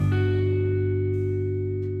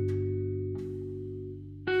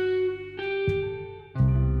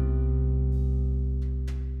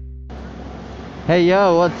Hey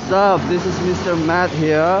yo, what's up? This is Mr. Matt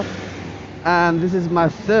here, and this is my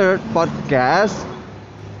third podcast.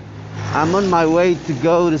 I'm on my way to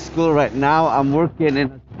go to school right now. I'm working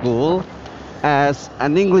in a school as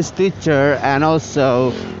an English teacher and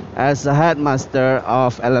also as a headmaster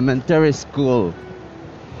of elementary school.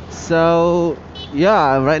 So,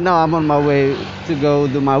 yeah, right now I'm on my way to go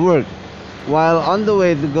do my work. While on the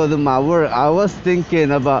way to go to my work, I was thinking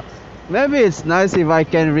about maybe it's nice if I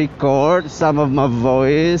can record some of my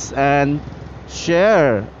voice and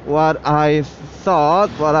share what I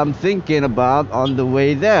thought, what I'm thinking about on the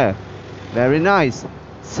way there. Very nice.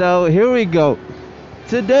 So here we go.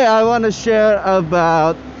 Today I want to share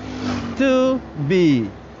about to be.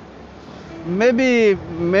 Maybe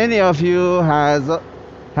many of you have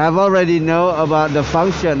already know about the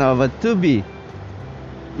function of a to be.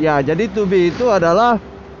 Ya, jadi to be itu adalah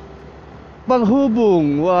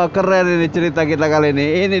penghubung. Wah, keren ini cerita kita kali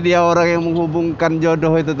ini. Ini dia orang yang menghubungkan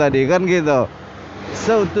jodoh itu tadi, kan gitu.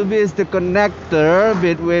 So, to be is the connector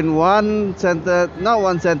between one sentence, not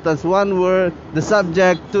one sentence, one word, the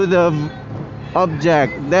subject to the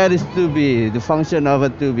object. That is to be, the function of a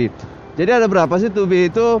to be. Jadi ada berapa sih to be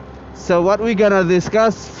itu? So, what we gonna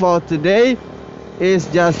discuss for today is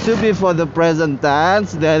just to be for the present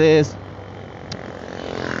tense, that is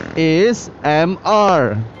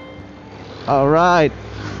MR. Alright.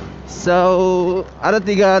 So ada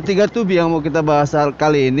tiga to be yang mau kita bahas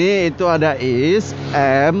kali ini. Itu ada is,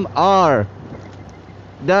 MR.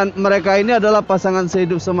 Dan mereka ini adalah pasangan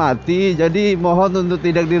sehidup semati. Jadi mohon untuk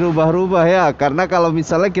tidak dirubah-rubah ya. Karena kalau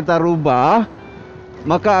misalnya kita rubah,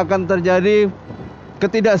 maka akan terjadi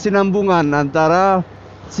ketidaksinambungan antara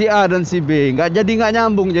si A dan si B. Nggak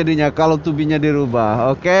nyambung jadinya kalau to be-nya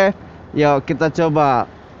dirubah. Oke. Yuk kita coba.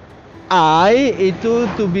 I itu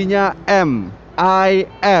to be-nya am. I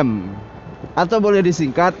am. Atau boleh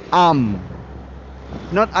disingkat am.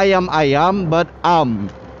 Not I am but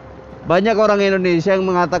am. Banyak orang Indonesia yang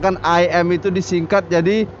mengatakan I am itu disingkat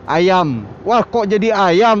jadi ayam. Wah, kok jadi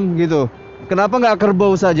ayam gitu? Kenapa nggak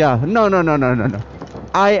kerbau saja? No.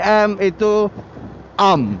 I am itu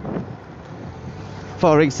am.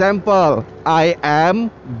 For example, I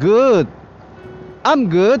am good.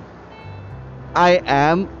 I'm good. I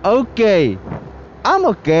am okay. I'm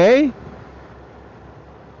okay.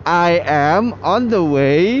 I am on the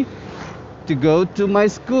way to go to my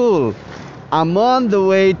school. I'm on the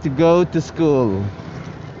way to go to school.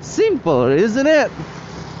 Simple, isn't it?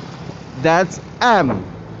 That's am.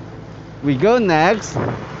 We go next.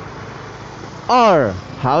 Are.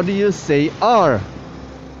 How do you say are?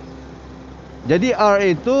 Jadi are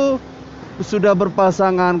itu sudah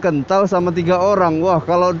berpasangan kental sama 3 orang. Wah,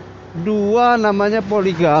 kalau 2 namanya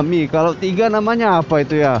poligami. Kalau 3 namanya apa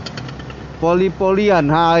itu ya? Polian.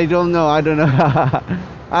 I don't know. I don't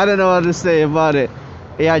know what to say about it.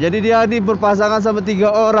 Ya, jadi dia ini berpasangan sama 3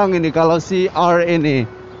 orang ini. Kalau si R ini,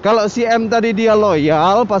 kalau si M tadi dia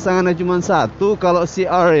loyal, pasangannya cuma 1. Kalau si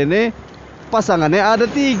R ini pasangannya ada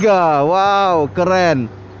 3. Wow, keren.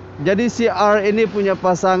 Jadi si R ini punya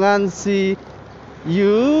pasangan si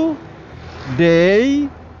you, they,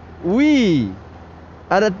 we.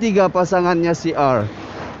 Ada 3 pasangannya si R.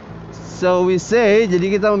 So we say,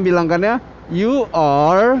 jadi kita membilangkannya, you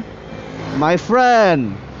are my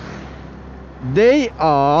friend. They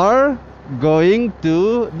are going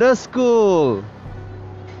to the school.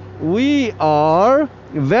 We are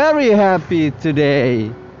very happy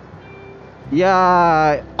today. Ya,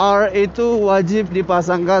 are itu wajib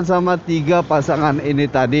dipasangkan sama 3 pasangan ini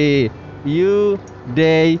tadi. You,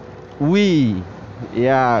 they, we.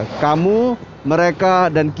 Ya, kamu,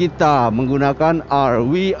 mereka, dan kita menggunakan are.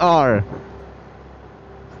 We are.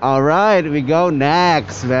 Alright, we go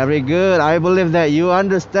next. Very good. I believe that you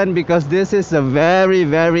understand because this is a very,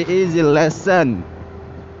 very easy lesson.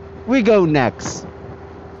 We go next.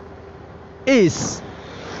 Is.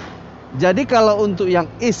 Jadi kalau untuk yang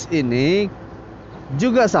is ini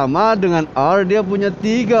juga sama dengan are, dia punya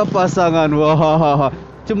 3 pasangan. Wah,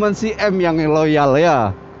 cuman si M yang loyal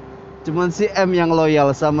ya. Cuman si M yang loyal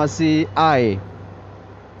sama si I.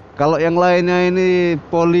 Kalau yang lainnya ini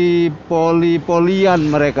polian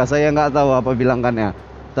mereka, saya nggak tahu apa bilangkannya.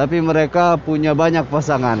 Tapi mereka punya banyak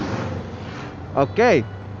pasangan. Oke.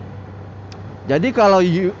 Jadi kalau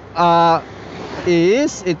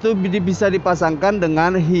is itu bisa dipasangkan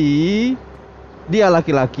dengan he, dia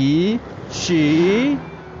laki-laki, she,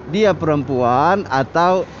 dia perempuan,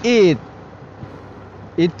 atau it.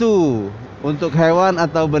 Itu untuk hewan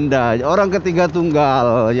atau benda. Orang ketiga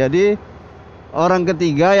tunggal. Jadi orang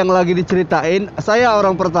ketiga yang lagi diceritain, saya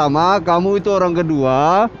orang pertama, kamu itu orang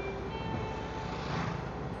kedua.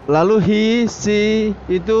 Lalu he, she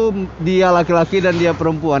itu dia laki-laki dan dia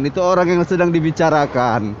perempuan. Itu orang yang sedang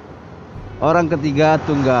dibicarakan. Orang ketiga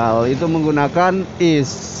tunggal itu menggunakan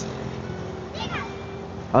is.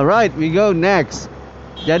 Alright, we go next.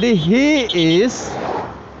 Jadi he is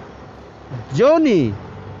Johnny.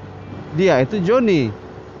 Dia itu Johnny.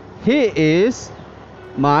 He is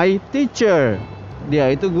my teacher.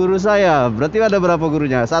 Dia itu guru saya. Berarti ada berapa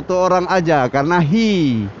gurunya? Satu orang aja karena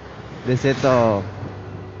he di situ.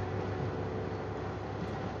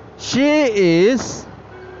 She is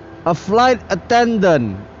a flight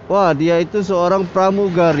attendant. Wah, dia itu seorang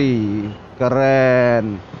pramugari.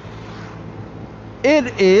 Keren.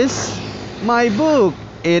 It is my book.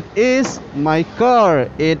 It is my car.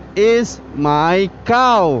 It is my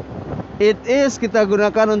cow. It is kita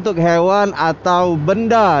gunakan untuk hewan atau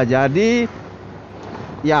benda. Jadi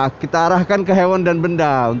ya kita arahkan ke hewan dan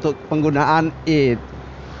benda untuk penggunaan it.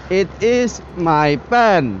 It is my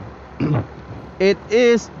pen. It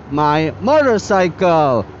is my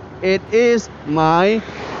motorcycle. It is my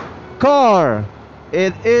car.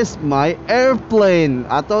 It is my airplane.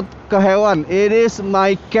 Atau ke hewan. It is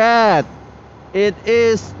my cat. It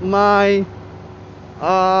is my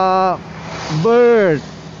bird.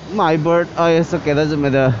 My bird. Oh yes, okay, doesn't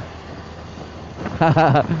matter.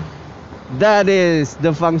 That is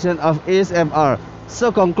the function of is-mr.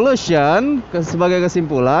 So conclusion, sebagai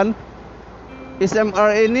kesimpulan,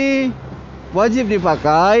 is-mr ini wajib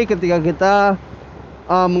dipakai ketika kita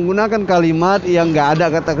menggunakan kalimat yang nggak ada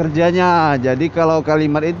kata kerjanya. Jadi kalau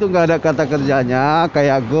kalimat itu nggak ada kata kerjanya,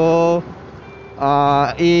 kayak go,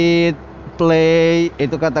 eat, play,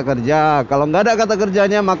 itu kata kerja. Kalau nggak ada kata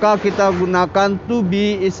kerjanya, maka kita gunakan to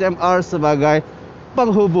be is-mr sebagai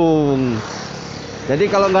penghubung. Jadi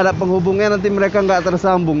kalau nggak ada penghubungnya, nanti mereka nggak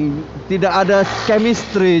tersambung, tidak ada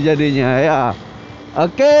chemistry jadinya ya.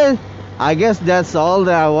 Okay, I guess that's all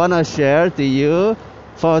that I wanna share to you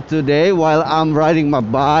for today while I'm riding my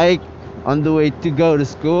bike on the way to go to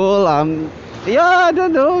school. Yeah, I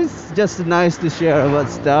don't know, it's just nice to share about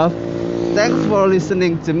stuff. Thanks for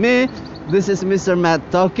listening to me. This is Mr. Matt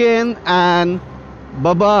talking, and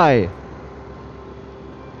bye-bye.